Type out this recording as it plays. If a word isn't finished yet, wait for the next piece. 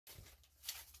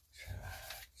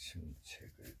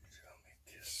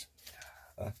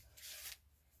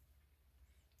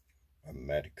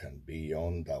American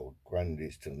beyond our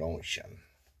grandest notion.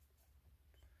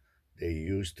 They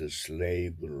used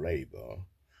slave labor,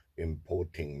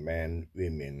 importing men,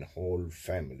 women, whole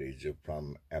families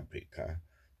from Africa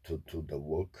to do the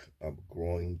work of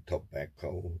growing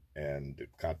tobacco and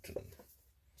cotton.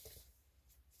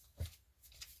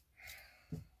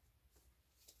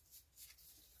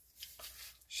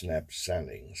 Snap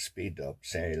selling, speed up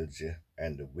sales,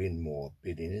 and win more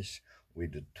business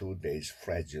with 2 days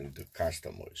fragile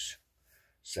customers.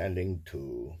 Selling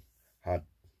to hot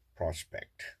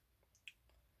prospect,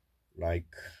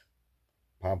 like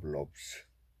Pavlov's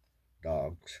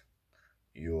dogs,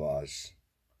 you are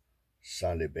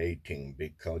salivating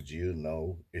because you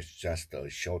know it's just a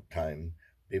short time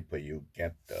before you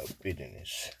get the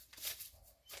business.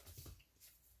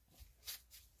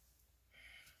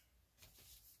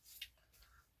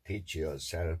 Teach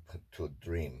yourself to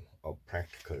dream, a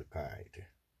practical guide.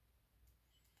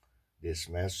 This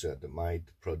method might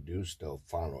produce the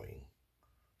following: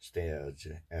 stairs,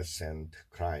 ascent,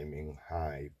 climbing,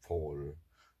 high, fall,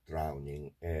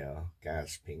 drowning, air,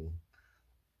 gasping,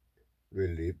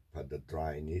 relief for the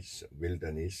dryness,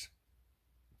 wilderness,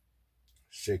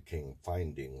 seeking,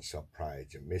 finding,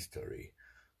 surprise, mystery,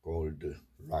 gold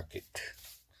rocket.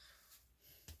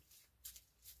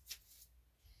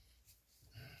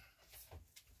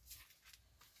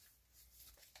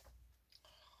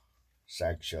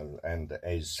 Sexual and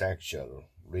asexual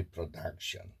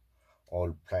reproduction.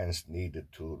 All plants need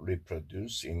to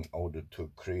reproduce in order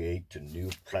to create new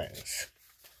plants.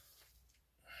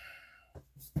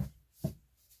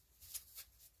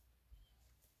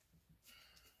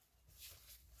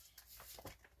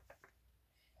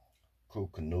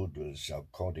 Cook noodles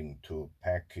according to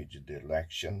package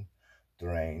direction,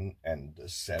 drain and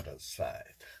set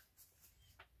aside.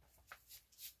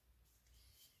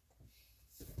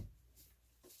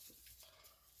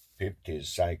 '50s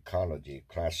psychology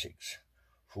classics: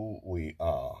 who we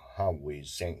are, how we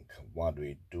think, what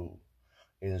we do.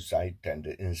 Insight and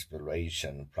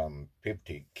inspiration from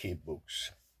 50 key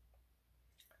books.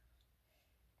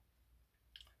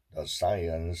 The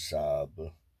science of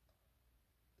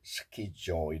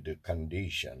schizoid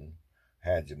condition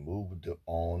has moved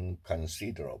on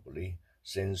considerably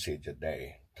since its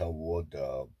day toward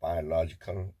a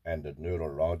biological and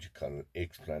neurological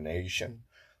explanation,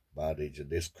 but its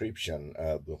description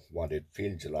of what it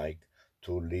feels like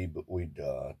to live with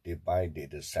a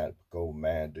divided self, go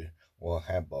mad, or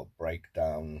have a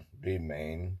breakdown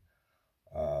remain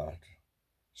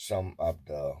some of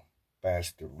the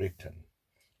best written.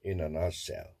 In a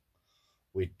nutshell,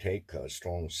 we take a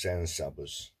strong sense of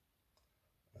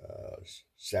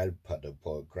self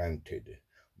for granted,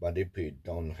 but if we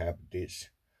don't have this,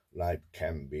 life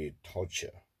can be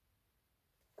torture.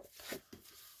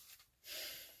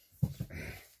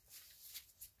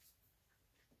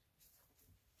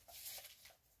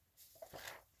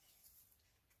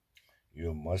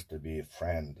 You must be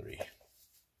friendly.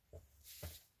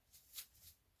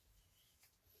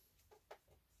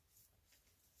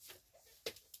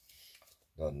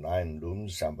 The 9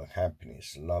 rooms of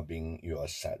happiness: loving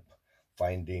yourself,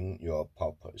 finding your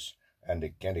purpose, and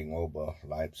getting over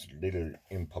life's little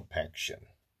imperfection.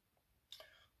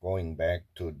 Going back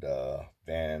to the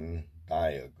Venn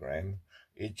diagram,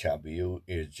 each of you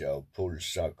is a full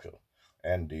circle,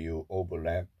 and you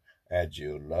overlap as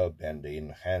you love and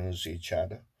enhance each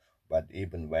other. But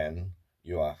even when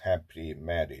you are happily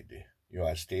married, you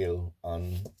are still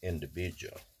an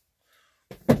individual.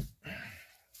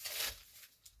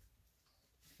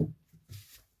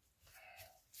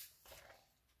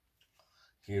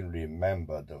 He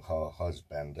remembered her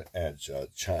husband as a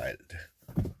child.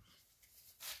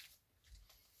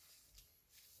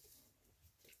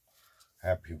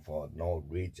 Happy for no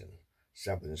reason.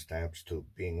 7 steps to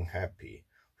being happy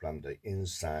from the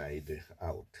inside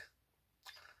out.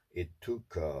 It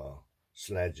took a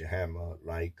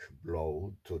sledgehammer-like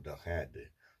blow to the head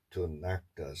to knock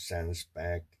the sense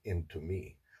back into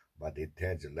me, but it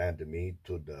has led me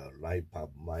to the life of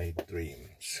my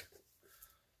dreams.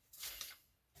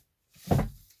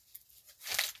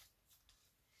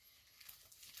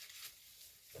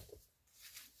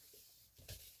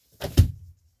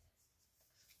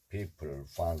 People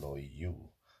follow you,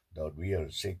 the real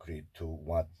secret to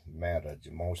what matters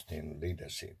most in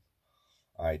leadership.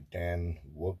 I then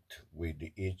worked with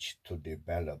each to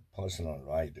develop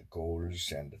personalized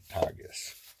goals and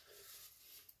targets.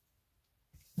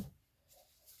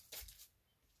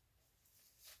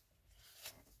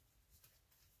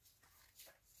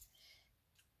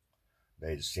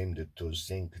 They seemed to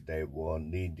think they were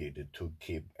needed to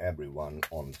keep everyone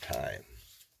on time.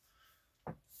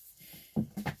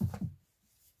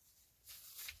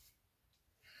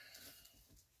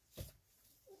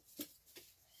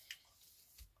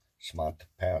 Smart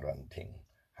parenting,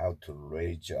 how to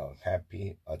raise a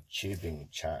happy, achieving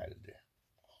child.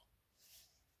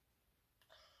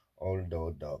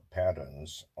 Although the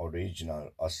parents'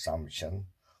 original assumption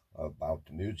about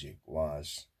music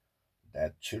was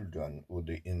that children would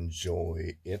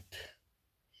enjoy it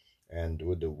and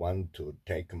would want to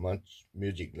take much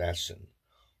music lesson,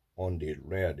 only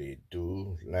rarely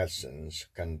do lessons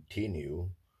continue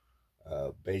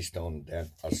based on that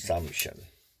assumption.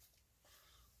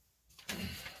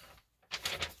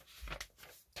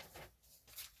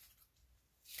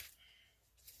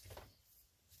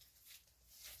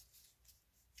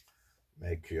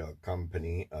 Make your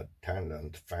company a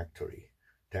talent factory.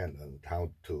 Talent,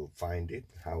 how to find it,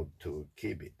 how to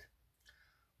keep it.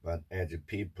 But as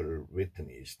people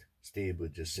witnessed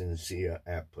Steve's sincere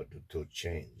effort to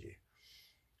change,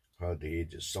 heard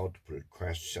his thoughtful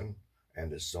question,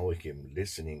 and saw him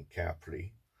listening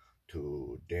carefully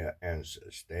to their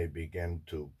answers, they began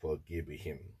to forgive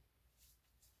him.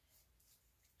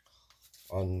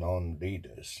 Unknown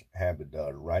leaders have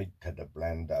the right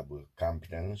blend of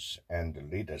competence and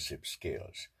leadership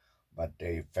skills, but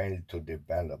they fail to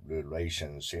develop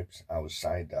relationships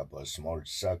outside of a small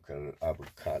circle of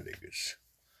colleagues.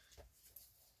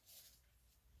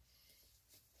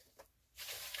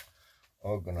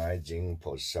 Organizing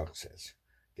for success.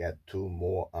 Get 2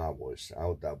 more hours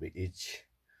out of each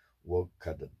work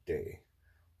day.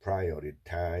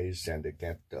 Prioritize and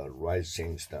get the right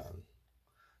things done.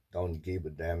 Don't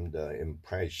give them the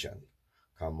impression,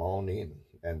 come on in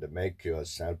and make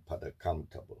yourself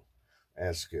comfortable.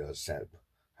 Ask yourself,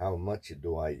 how much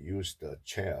do I use the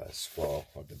chairs for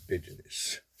the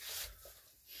business?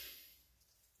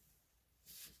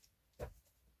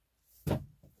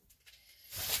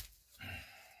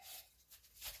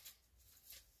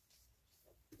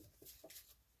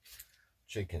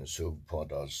 Chicken soup for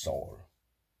the soul.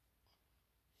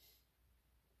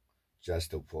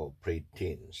 Just for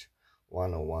preteens,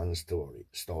 one-on-one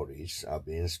stories of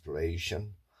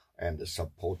inspiration and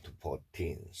support for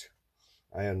teens.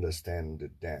 I understand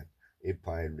that if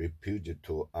I refuse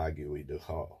to argue with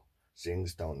her,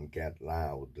 things don't get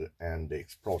loud and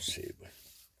explosive.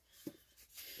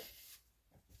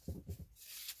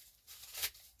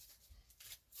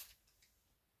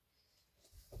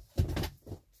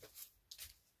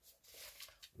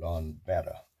 Learn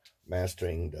better.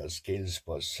 Mastering the skills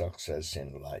for success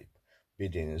in life,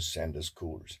 business and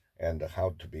schools, and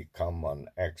how to become an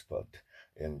expert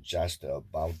in just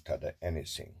about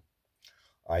anything.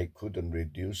 I couldn't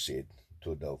reduce it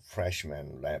to the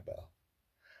freshman level.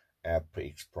 App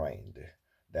explained.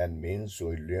 That means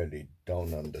we really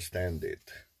don't understand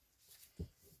it.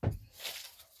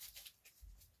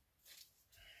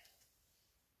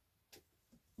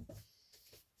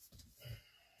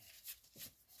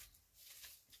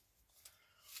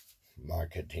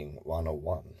 Marketing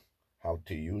 101, how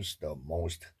to use the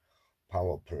most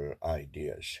powerful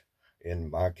ideas in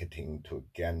marketing to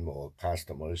gain more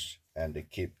customers and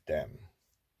keep them.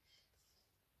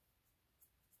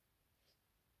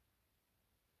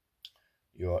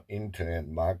 Your internet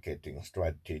marketing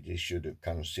strategy should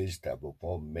consist of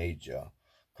 4 major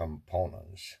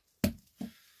components.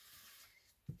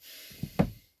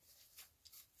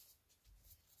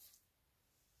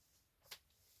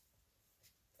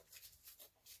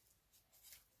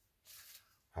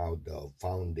 How the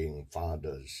founding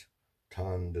fathers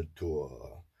turned to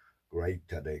a great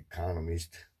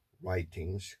economist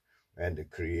writings and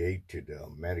created the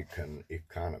American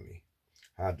economy,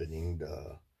 hardening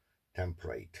the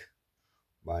template.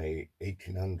 By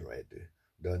 1800,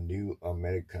 the new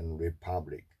American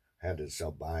Republic had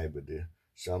survived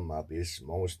some of its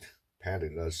most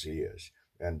perilous years,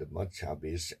 and much of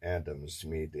its Adam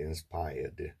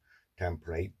Smith-inspired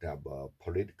template of a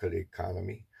political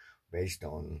economy based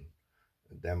on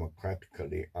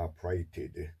democratically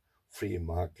operated free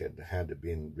market had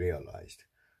been realized,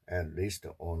 at least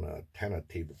on a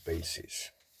tentative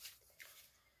basis.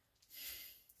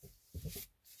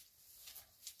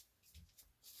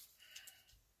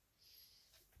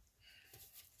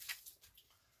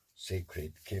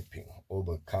 Secret keeping,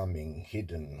 overcoming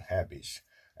hidden habits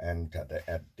and the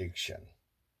addiction.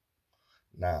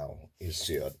 Now is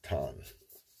your turn.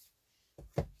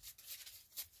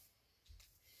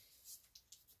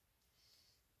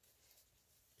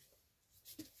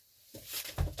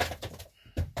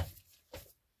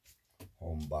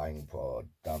 Home buying for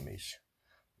dummies.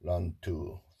 Learn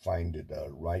to find the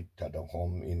right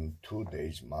home in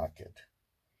today's market.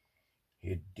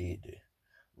 He did.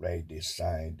 Ray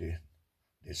decided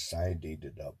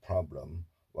decided the problem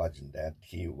wasn't that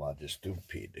he was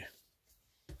stupid.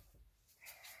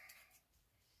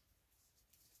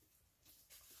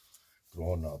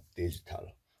 Grown-up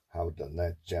digital, how the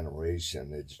next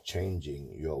generation is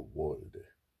changing your world.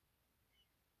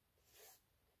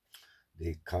 The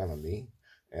economy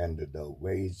and the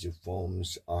ways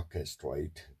firms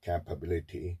orchestrate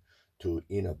capability to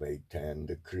innovate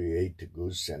and create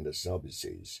goods and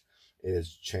services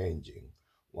is changing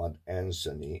what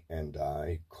Anthony and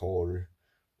I call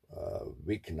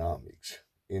Wikinomics.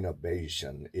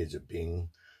 Innovation is being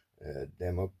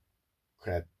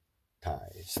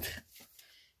democratized.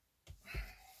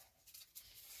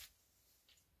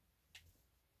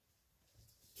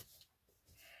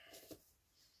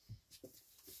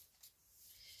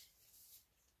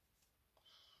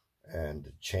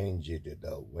 And changed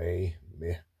the way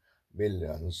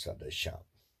millions of the shop.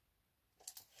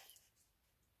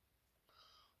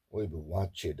 We've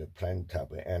watched plenty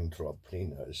of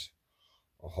entrepreneurs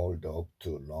hold up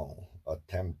too long,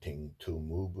 attempting to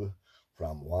move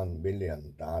from $1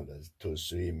 million to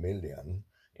 $3 million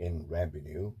in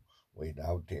revenue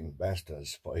without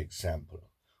investors, for example,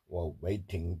 or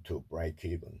waiting to break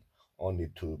even, only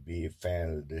to be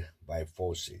failed by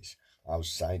forces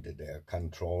outside their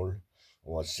control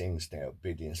or things their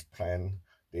business plan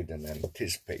didn't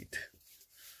anticipate.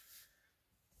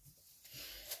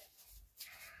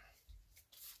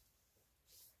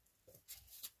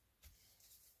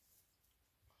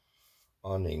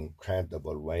 An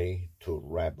incredible way to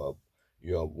wrap up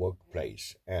your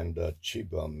workplace and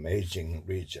achieve amazing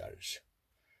results.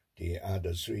 The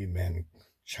other three men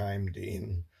chimed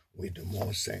in with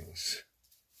more things.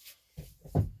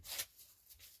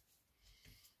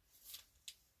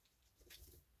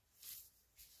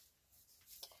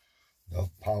 The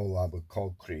power of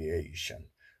co-creation.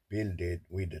 Build it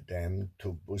with them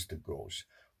to boost growth,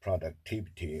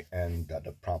 productivity, and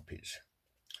the profits.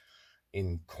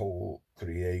 In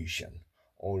co-creation,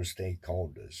 all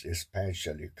stakeholders,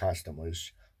 especially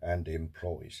customers and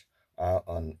employees, are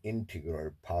an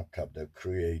integral part of the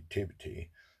creativity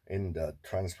in the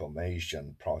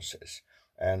transformation process,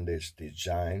 and is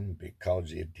designed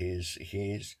because it is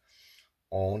his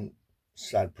own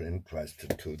self-interest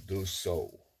to do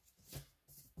so.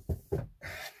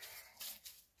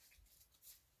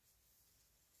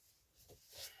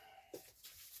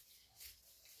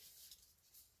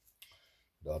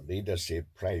 The leadership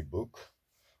playbook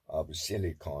of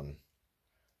Silicon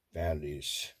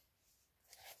Valley's.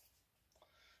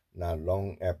 Not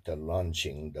long after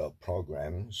launching the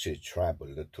program, she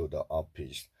traveled to the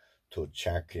office to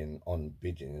check in on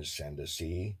business and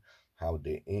see how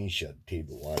the initiative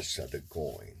was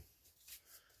going.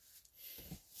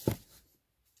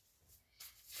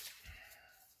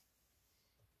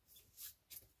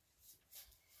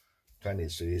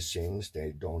 23 things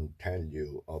they don't tell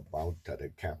you about the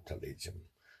capitalism,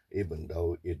 even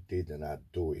though it did not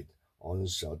do it on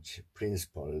such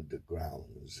principled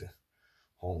grounds.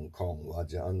 Hong Kong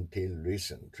was until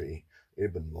recently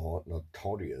even more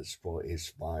notorious for its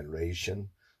violation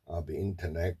of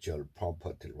intellectual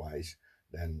property rights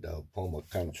than the former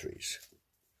countries.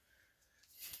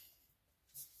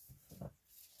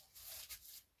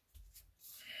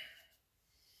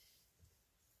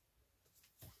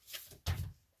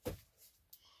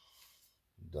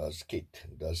 The skit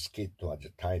was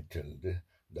titled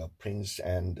 "The Prince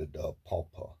and the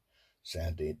Pauper,"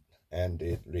 and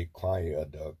it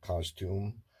required a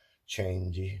costume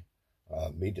change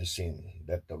mid-scene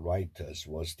that the writers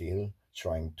were still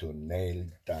trying to nail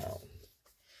down.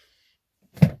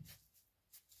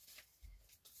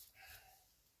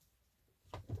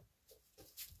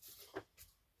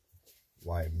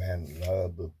 Why Men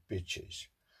Love Bitches,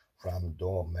 From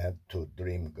Doormat to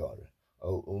Dream Girl,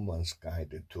 a woman's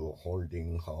guide to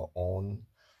holding her own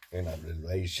in a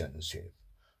relationship.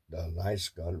 The nice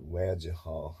girl wears her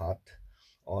heart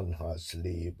on her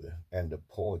sleeve and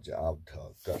pours out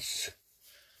her guts.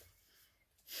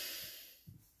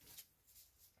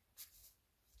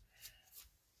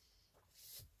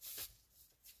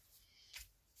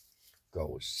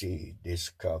 Go see,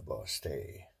 discover,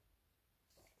 stay.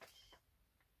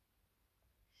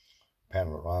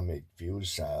 Panoramic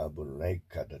views of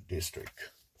Lake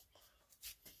District.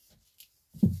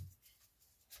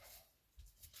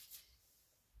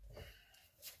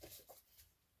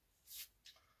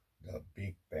 The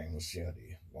Big Bang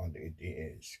Theory, what it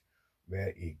is, where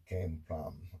it came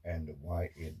from, and why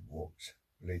it works,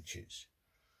 glitches.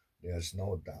 There's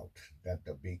no doubt that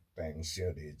the Big Bang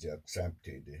Theory is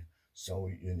accepted so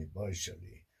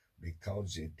universally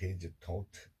because it is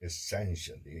taught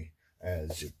essentially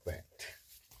as fact.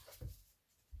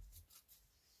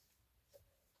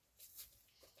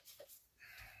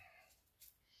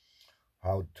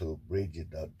 how to bridge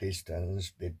the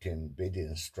distance between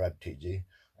business strategy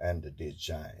and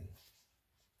design.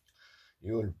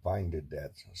 You will find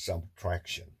that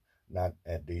subtraction, not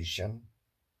addition,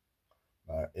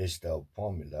 is the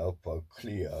formula for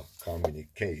clear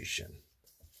communication.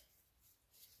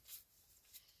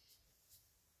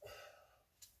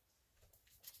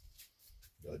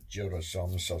 The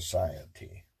zero-sum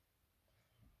society.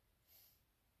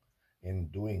 In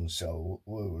doing so,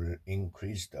 we will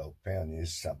increase the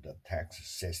fairness of the tax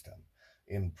system,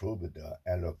 improve the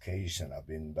allocation of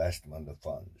investment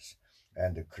funds,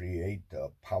 and create a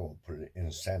powerful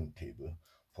incentive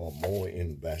for more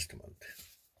investment.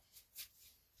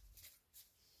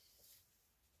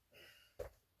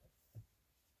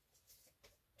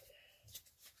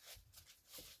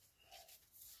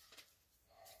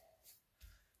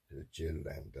 The Jill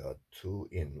and the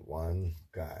 2-in-1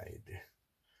 guide.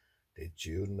 Did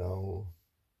you know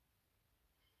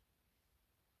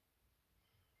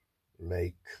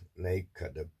Lake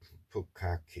the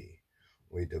Pukaki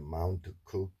with Mount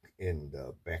Cook in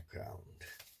the background?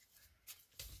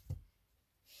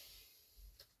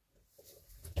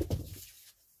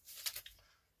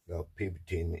 The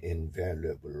 15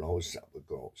 invaluable laws of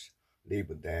growth.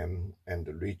 Live them and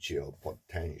reach your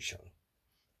potential.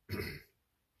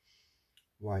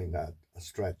 Why not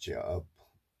stretch up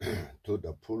to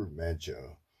the full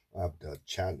measure of the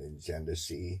challenge and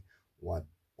see what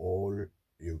all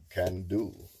you can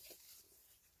do?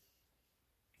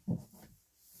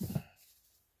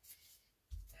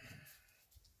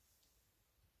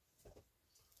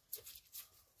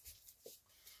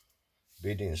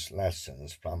 Business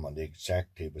lessons from an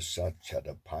executive such as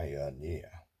a pioneer.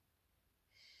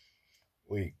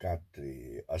 We got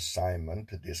the assignment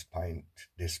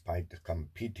despite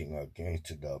competing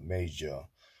against the major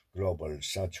global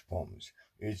search firms,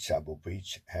 each of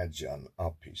which has an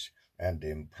office and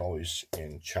employees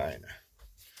in China.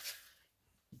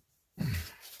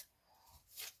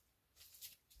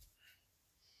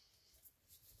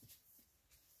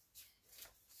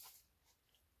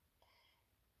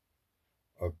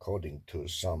 According to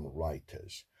some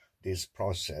writers, this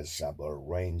process of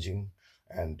arranging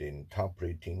and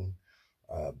interpreting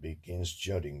begins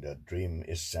during the dream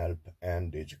itself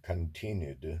and is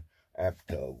continued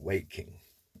after waking.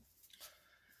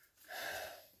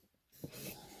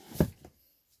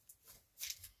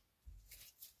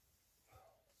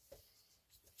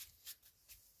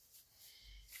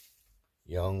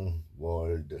 Young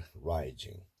World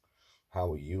Rising,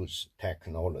 how youth,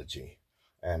 technology,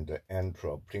 and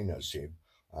entrepreneurship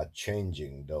are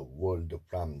changing the world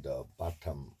from the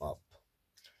bottom up.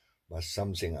 But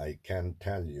something I can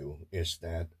tell you is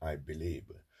that I believe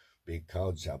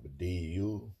because of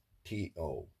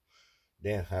DUTO,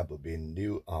 there have been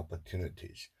new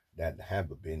opportunities that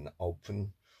have been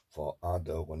opened for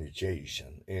other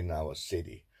organizations in our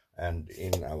city and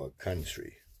in our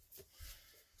country.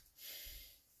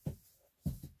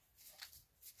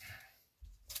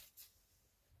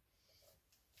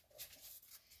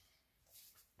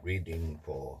 Reading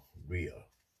for real.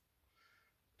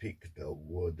 Pick the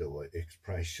word or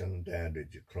expression that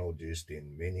is closest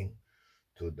in meaning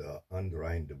to the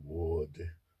underlined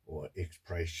word or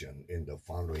expression in the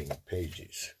following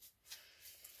pages.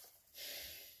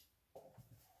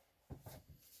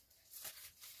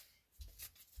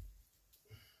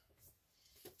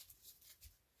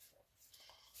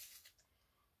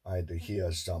 I'd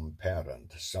hear some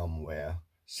parent somewhere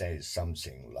say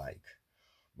something like,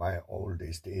 "My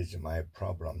oldest is my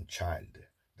problem child.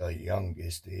 The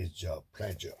youngest is a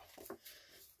pleasure."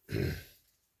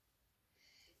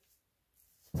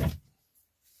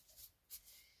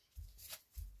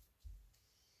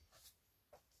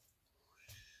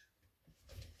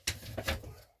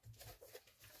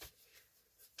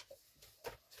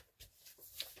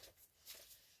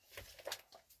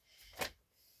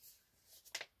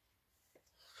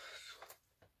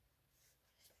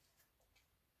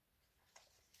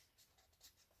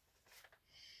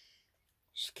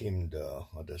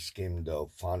 Skim the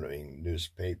following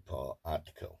newspaper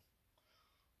article.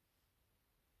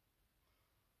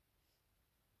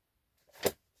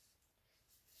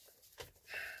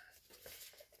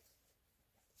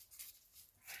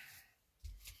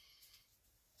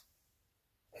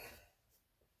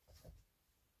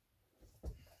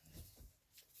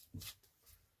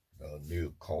 The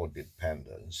new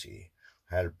codependency,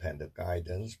 help and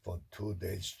guidance for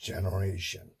today's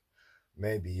generation.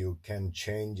 Maybe you can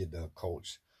change the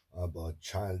course of a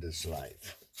child's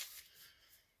life.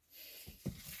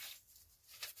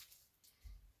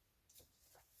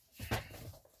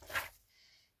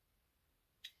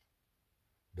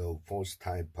 The fourth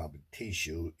type of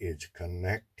tissue is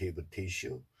connective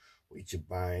tissue, which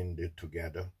bind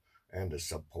together and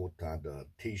support other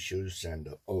tissues and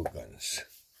organs.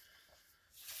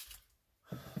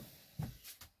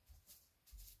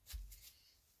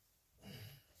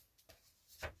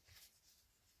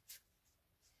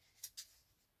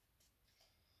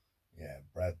 Yeah,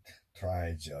 Brett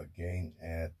tries again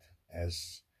at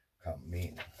S. Come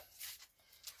in.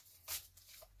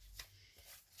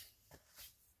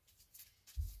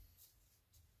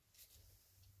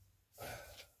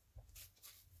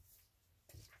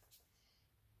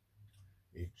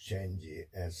 Exchange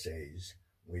essays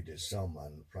with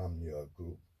someone from your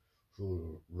group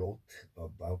who wrote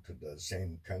about the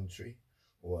same country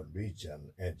or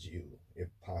region as you, if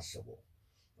possible.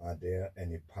 Are there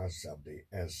any parts of the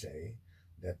essay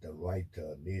that the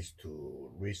writer needs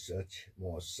to research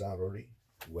more thoroughly?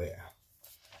 Where?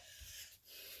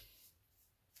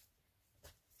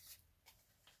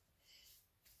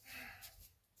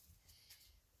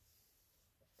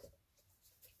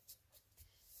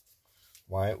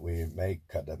 Why we make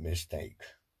the mistake,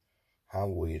 how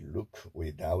we look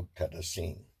without the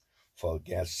thing,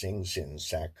 forget things in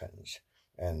seconds,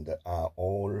 and are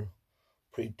all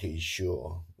pretty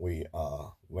sure we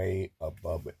are way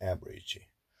above average.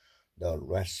 The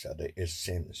rest of it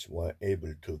seems were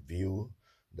able to view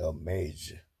the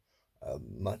maze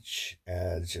much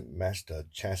as master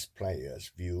chess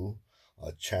players view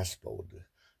a chessboard.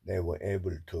 They were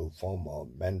able to form a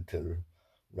mental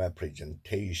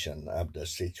representation of the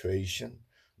situation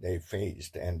they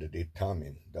faced and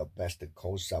determine the best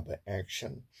course of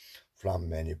action from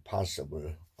many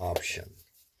possible options.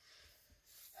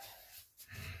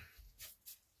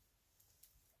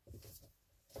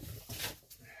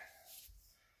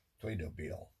 Twitter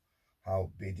bill,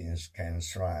 how business can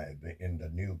thrive in the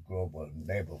new global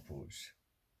neighborhoods.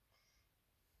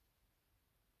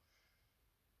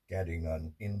 Getting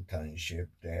an internship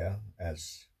there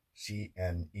as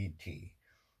CNET,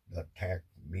 the tech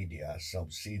media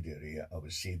subsidiary of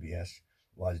CBS,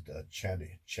 was the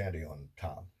cherry on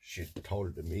top, she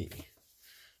told me.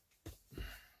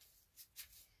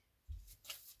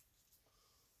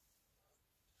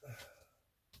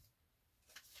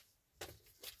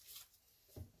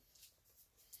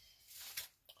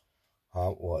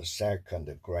 How a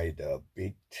second grader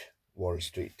beat Wall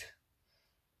Street.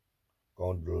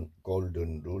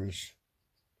 Golden rules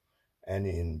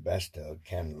any investor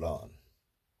can learn.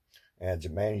 As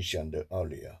mentioned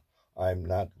earlier, I'm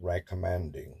not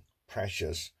recommending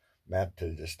precious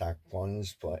metal stock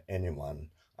funds for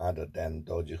anyone other than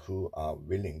those who are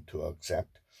willing to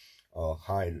accept a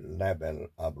high level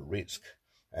of risk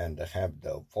and have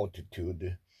the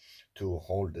fortitude to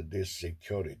hold this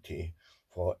security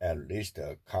for at least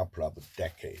a couple of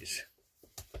decades.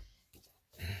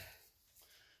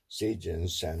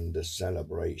 Seasons and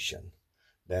celebration.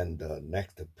 Then the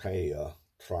next player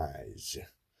tries.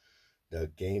 The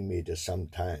game is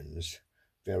sometimes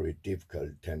very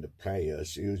difficult and the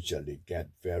players usually get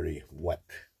very wet.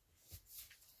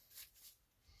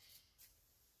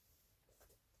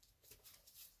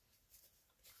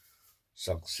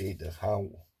 Succeed how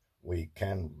we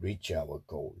can reach our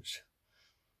goals.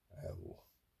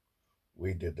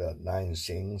 We did 9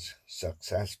 things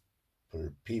successful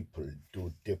people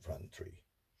do differently.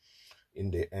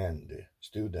 In the end,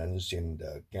 students in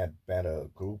the Get Better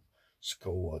group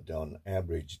scored on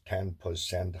average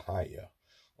 10% higher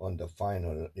on the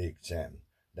final exam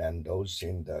than those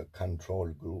in the control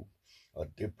group, a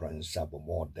difference of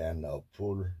more than a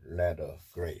full letter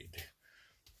grade.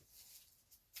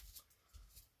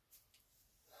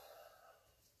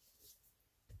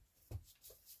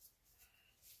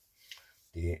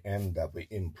 The end of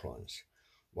influence.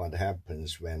 What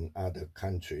happens when other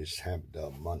countries have the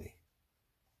money?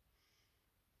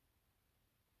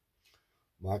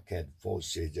 Market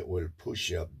forces will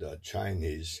push up the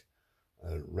Chinese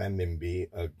renminbi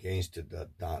against the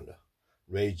dollar,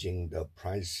 raising the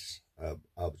price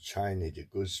of Chinese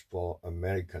goods for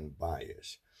American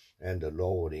buyers and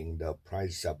lowering the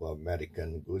price of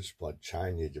American goods for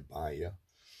Chinese buyers,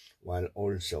 while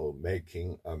also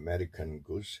making American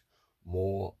goods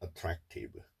more attractive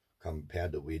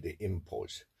compared with the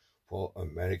imports for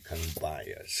American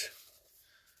buyers.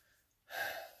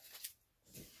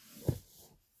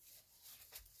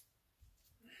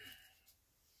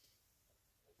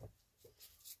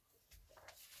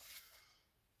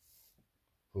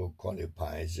 Who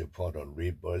qualifies for the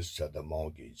reverse of the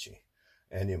mortgage?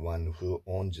 Anyone who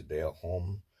owns their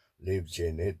home, lives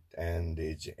in it, and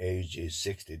is age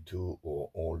 62 or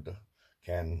older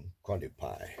can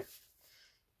qualify.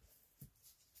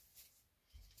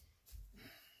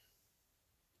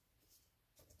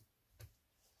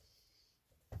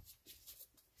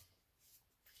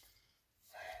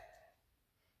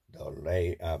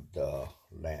 lay of the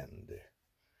land.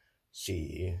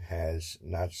 C has,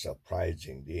 not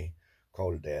surprisingly,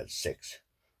 called at 6,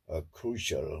 a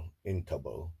crucial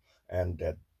interval, and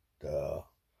at the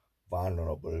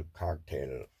vulnerable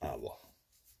cocktail hour.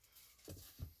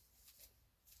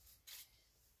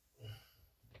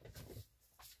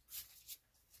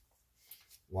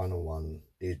 101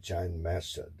 Design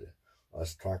Method, a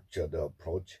structured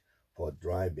approach for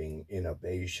driving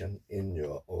innovation in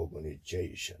your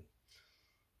organization.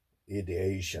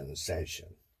 Ideation session.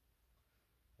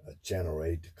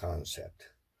 Generate concept.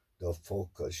 The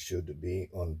focus should be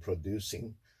on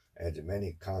producing as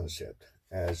many concepts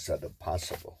as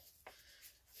possible.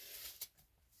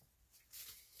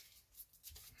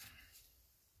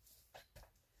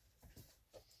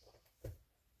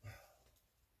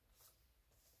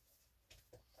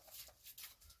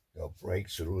 The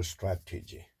breakthrough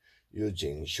strategy,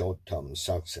 using short-term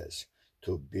success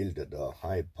to build the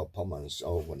high-performance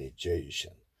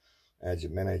organization. As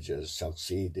managers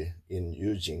succeed in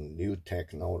using new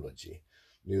technology,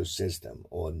 new system,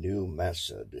 or new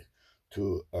method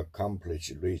to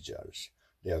accomplish results,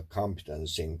 their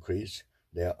competence increase,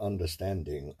 their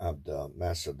understanding of the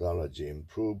methodology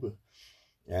improve,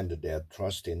 and their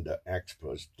trust in the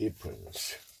experts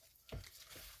deepens.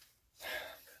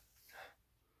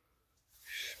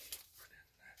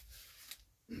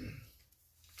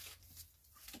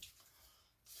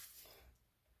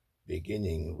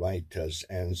 Beginning Writer's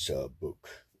Answer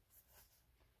Book.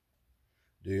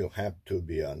 Do you have to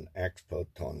be an expert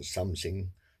on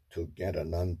something to get a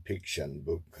non-fiction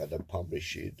book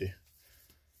published?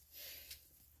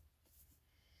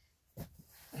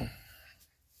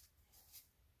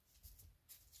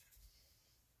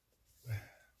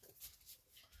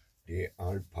 The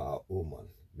Alpha Woman,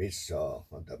 Myths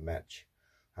the Match.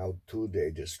 How 2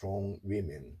 days strong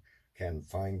women can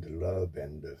find love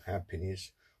and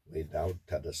happiness without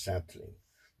settling,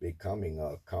 becoming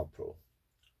a couple.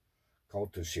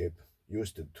 Courtship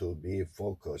used to be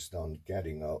focused on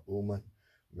getting a woman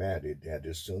married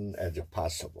as soon as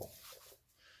possible.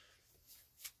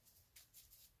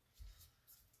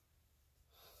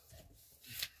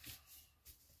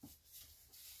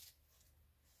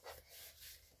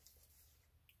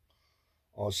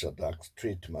 Orthodox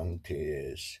treatment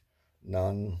is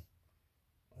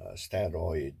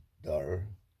non-steroidal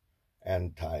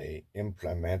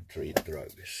anti-inflammatory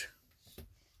drugs.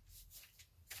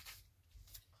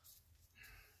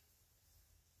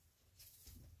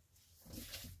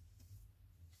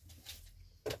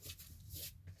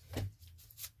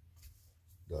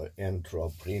 The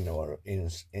entrepreneurial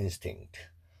instinct,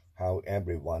 how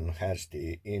everyone has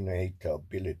the innate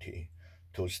ability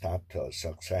to start a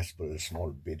successful small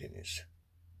business.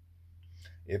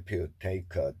 If you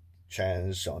take a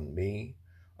chance on me,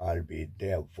 I'll be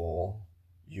there for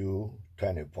you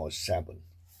 24/7.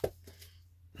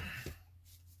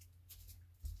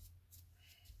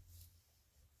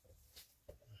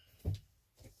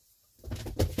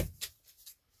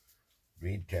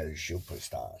 Retail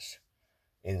superstars.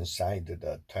 Inside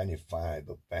the 25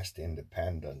 best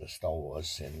independent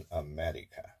stores in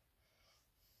America.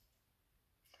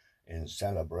 In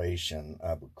celebration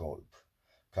of golf,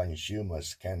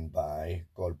 consumers can buy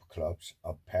golf clubs,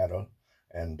 apparel,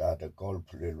 and other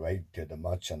golf-related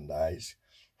merchandise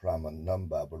from a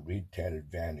number of retail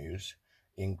venues,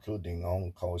 including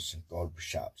on-course golf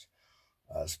shops,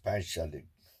 specialty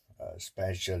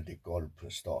golf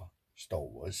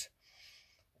stores,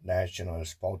 national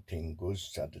sporting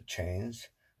goods chains,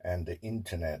 and the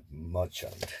internet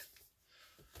merchant.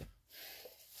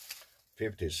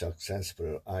 50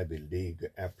 successful Ivy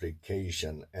League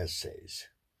application essays,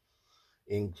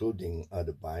 including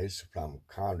advice from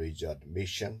college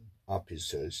admission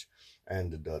officers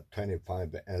and the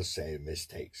 25 essay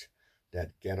mistakes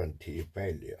that guarantee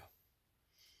failure.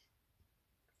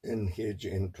 In his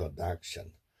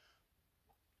introduction,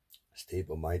 Steve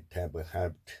might have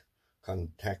helped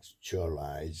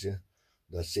contextualize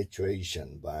the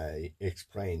situation by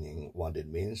explaining what it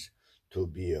means to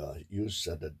be a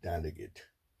user delegate,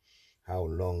 how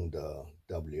long the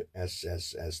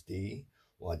WSSD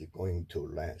was going to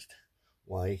last,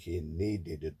 why he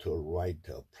needed to write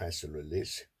a press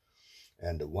release,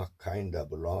 and what kind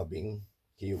of lobbying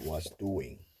he was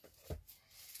doing.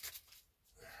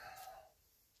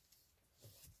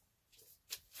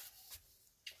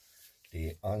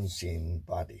 The Unseen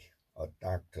Body, a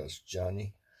doctor's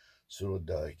journey through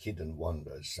the hidden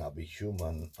wonders of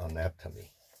human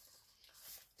anatomy.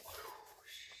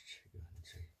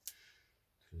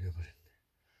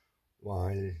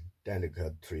 While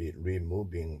delicately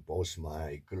removing both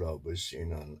my gloves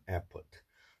in an effort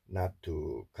not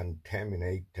to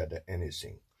contaminate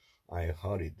anything. I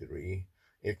hurriedly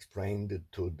explained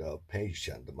to the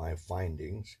patient my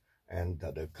findings and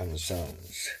the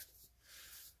concerns.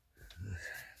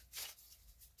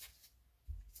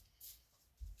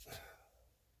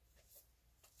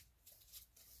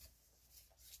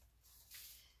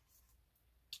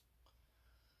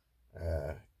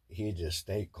 His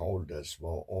stakeholders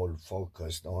were all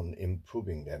focused on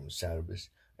improving themselves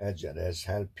as well as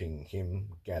helping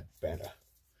him get better.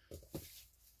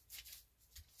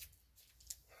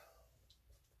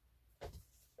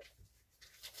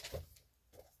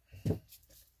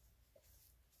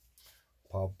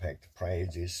 Perfect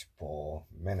praises for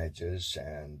managers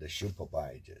and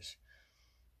supervisors.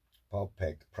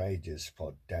 Perfect praises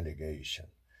for delegation.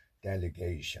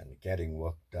 Delegation, getting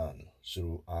work done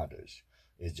through others,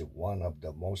 is one of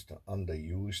the most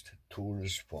underused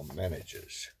tools for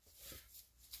managers.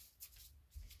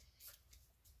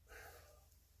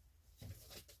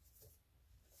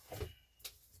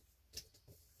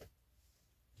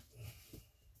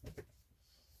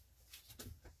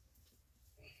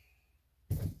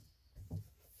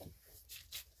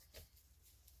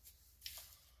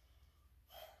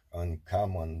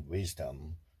 Uncommon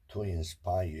wisdom to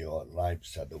inspire your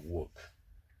lives at work.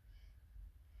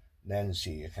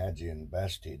 Nancy has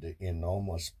invested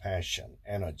enormous passion,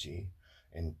 energy,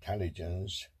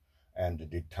 intelligence, and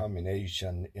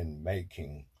determination in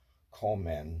making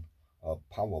Coleman a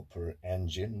powerful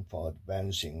engine for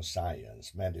advancing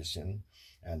science, medicine,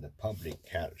 and public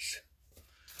health.